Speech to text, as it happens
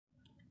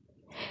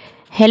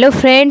Hello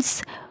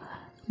friends,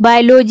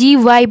 biology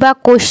Viva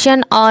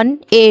question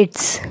on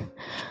AIDS.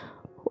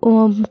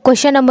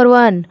 Question number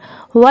 1.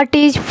 What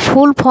is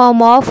full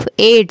form of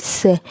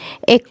AIDS?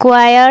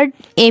 Acquired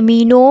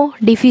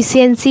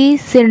immunodeficiency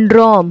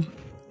syndrome.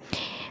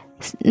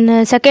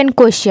 Second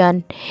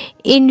question.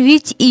 In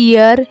which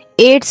year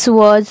AIDS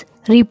was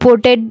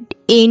reported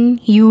in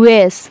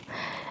US?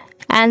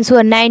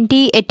 Answer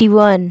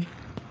 1981.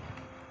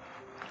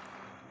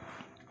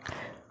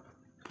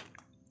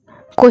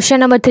 Question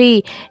number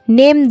 3.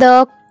 Name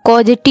the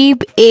causative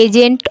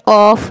agent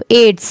of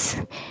AIDS.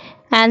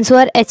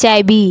 Answer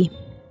HIV.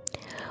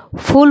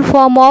 Full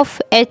form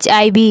of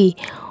HIV.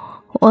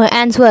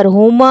 Answer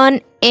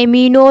human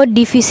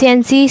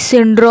immunodeficiency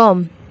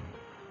syndrome.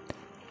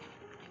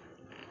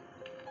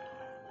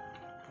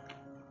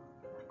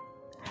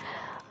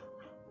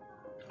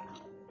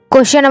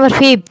 Question number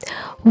 5.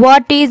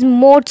 What is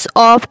modes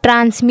of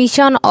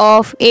transmission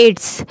of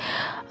AIDS?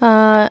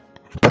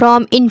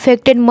 From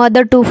infected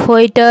mother to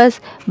fetus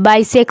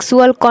by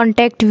sexual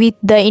contact with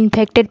the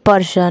infected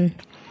person.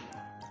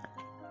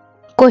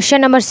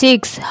 Question number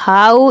 6.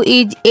 How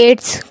is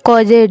AIDS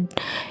caused?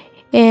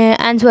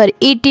 Answer.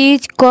 It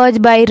is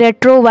caused by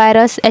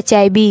retrovirus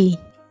HIV.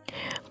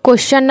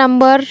 Question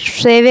number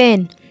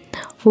 7.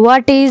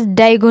 What is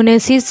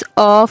diagnosis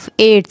of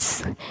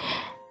AIDS?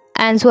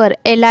 Answer.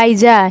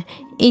 ELISA,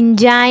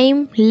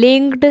 enzyme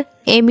linked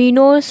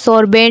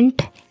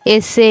immunosorbent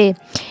assay.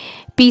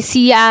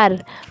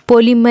 PCR,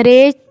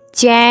 polymerase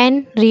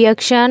chain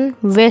reaction,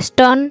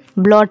 Western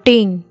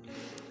blotting.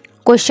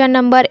 Question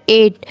number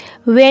 8.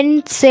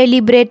 When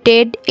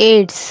celebrated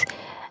AIDS?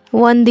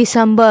 1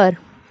 December.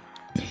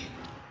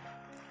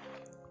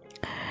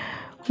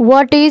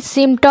 What is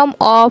symptom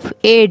of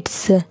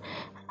AIDS?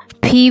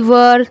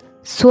 Fever,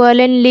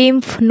 swollen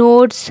lymph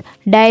nodes,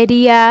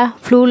 diarrhea,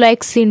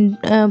 flu-like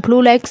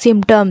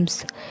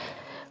symptoms.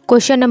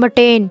 Question number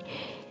 10.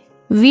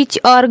 Which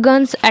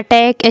organs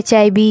attack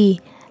HIV?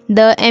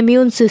 The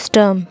immune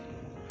system.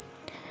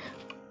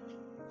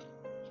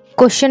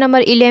 Question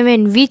number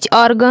 11. Which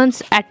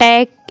organs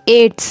attack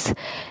AIDS?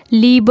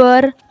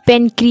 Liver,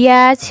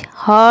 pancreas,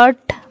 heart,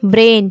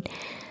 brain.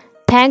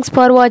 Thanks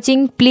for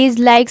watching. Please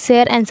like,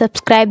 share and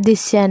subscribe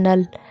this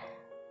channel.